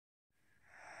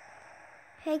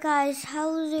Hey guys,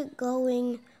 how's it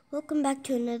going? Welcome back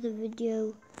to another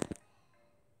video.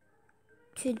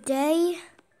 Today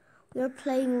we're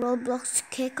playing Roblox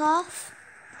Kickoff.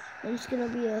 And it's gonna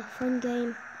be a fun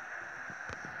game.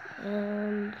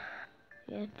 And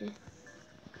you have to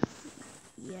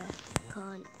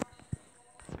can't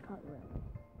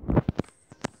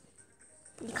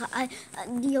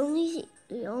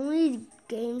the only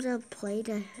games I've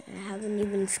played I haven't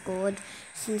even scored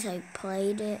since I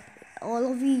played it.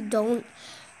 All of you don't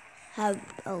have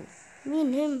me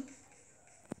and him.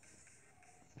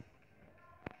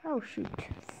 Oh shoot.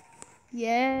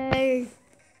 Yay!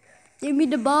 Give me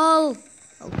the ball!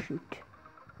 Oh shoot.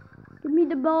 Give me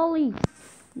the bally.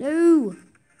 No!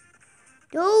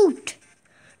 Don't!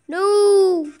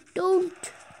 No!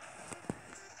 Don't!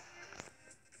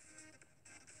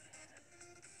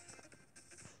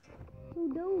 Oh,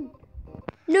 don't!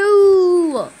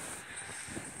 No!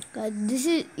 God,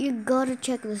 you gotta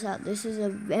check this out. This is a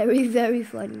very, very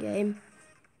fun game.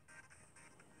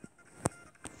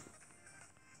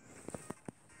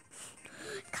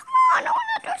 Come on, I want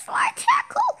to do slide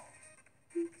tackle.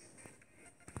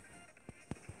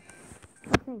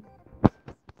 Okay.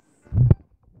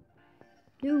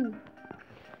 No.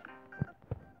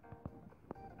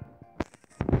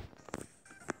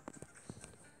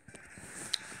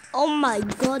 Oh my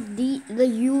God, the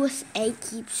USA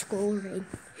keeps scoring.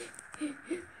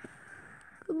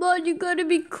 Come on, you gotta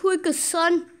be quicker,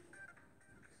 son.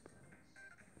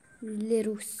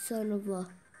 Little son of a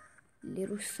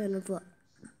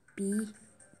bee.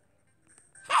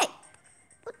 Hey,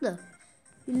 what the?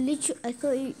 You literally, I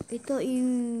thought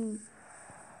you.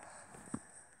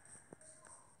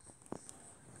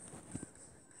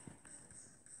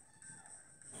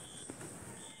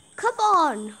 Come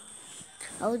on.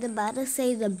 I was about to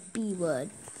say the B word.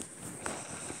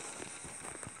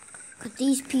 Because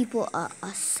these people are a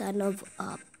son of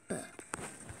a b.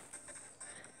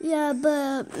 Yeah,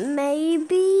 but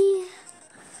maybe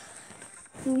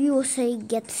USA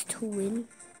gets to win.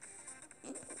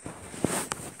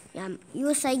 Yeah,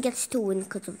 USA gets to win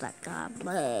because of that guy.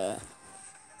 Bleh.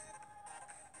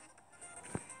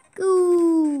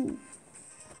 Go!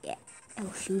 Yeah.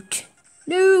 Oh, shoot.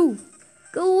 No!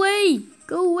 Go away!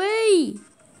 Go away!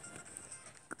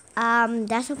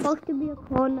 That's supposed to be a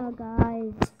corner,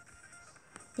 guys.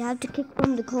 You have to kick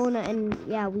from the corner, and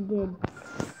yeah, we did.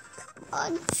 Come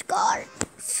on, score!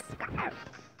 Score!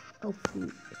 Oh,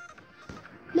 shoot.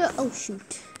 No, oh,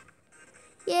 shoot.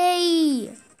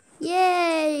 Yay!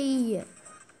 Yay!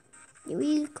 Did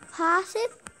we pass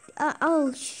it?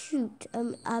 Oh, shoot.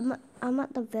 I'm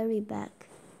at the very back.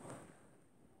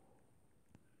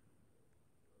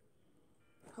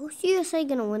 How's USA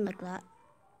gonna win like that?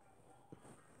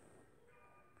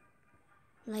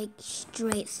 Like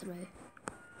straight through.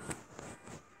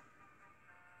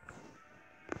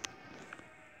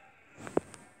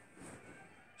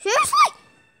 Seriously?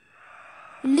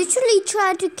 Literally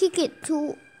tried to kick it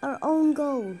to our own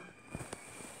goal.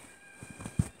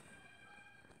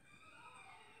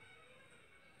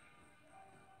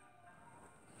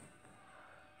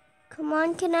 Come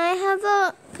on, can I have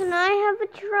a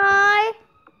try?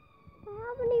 I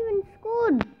haven't even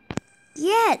scored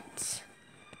yet.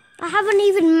 I haven't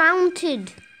even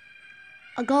mounted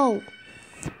a goal.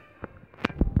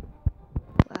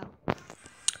 Wow.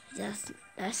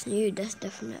 That's new. That's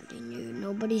definitely new.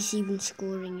 Nobody's even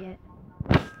scoring yet.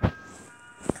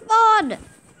 Come on!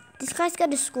 This guy's got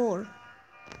to score.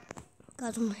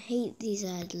 God, I hate these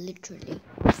ads, literally.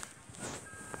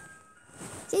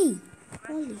 Hey,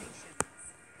 please.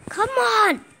 Come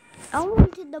on! I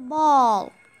wanted the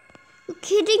ball. You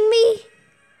kidding me?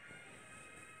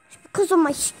 It's because of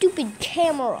my stupid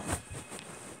camera.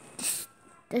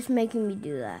 That's making me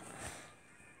do that.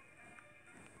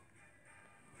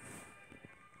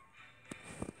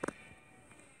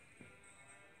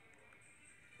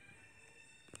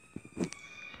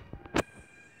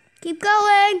 Keep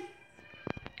going.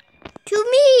 To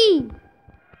me.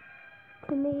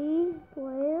 To me,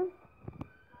 where?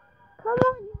 Come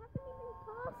on, you haven't even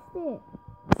passed it.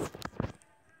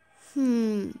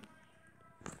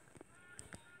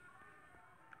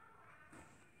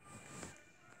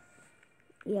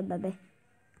 Yeah, baby.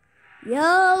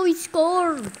 Yo, he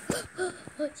scored.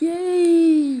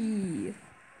 Yay.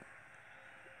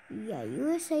 Yeah,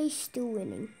 USA is still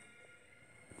winning.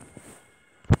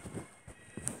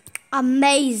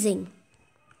 Amazing.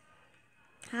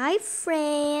 Hi,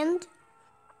 friend.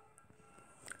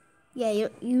 Yeah,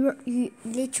 you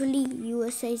literally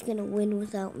USA is gonna win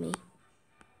without me.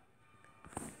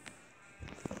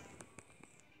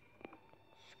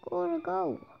 Score a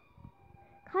goal.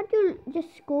 Can't you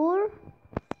just score?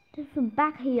 Just a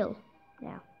back heel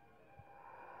now.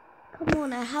 Come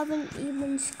on, I haven't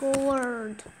even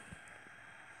scored.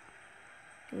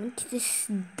 Until this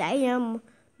damn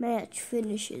match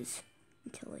finishes.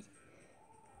 Until it.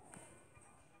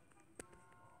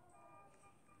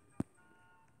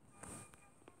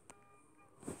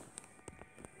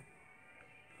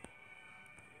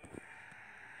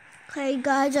 Okay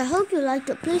guys, I hope you liked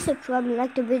it. Please subscribe and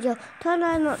like the video. Turn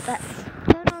on that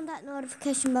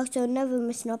notification box so you'll never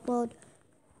miss an upload.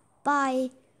 Bye.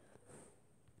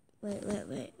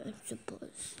 Wait. I'm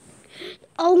supposed.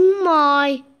 Oh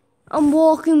my! I'm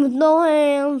walking with no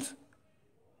hands.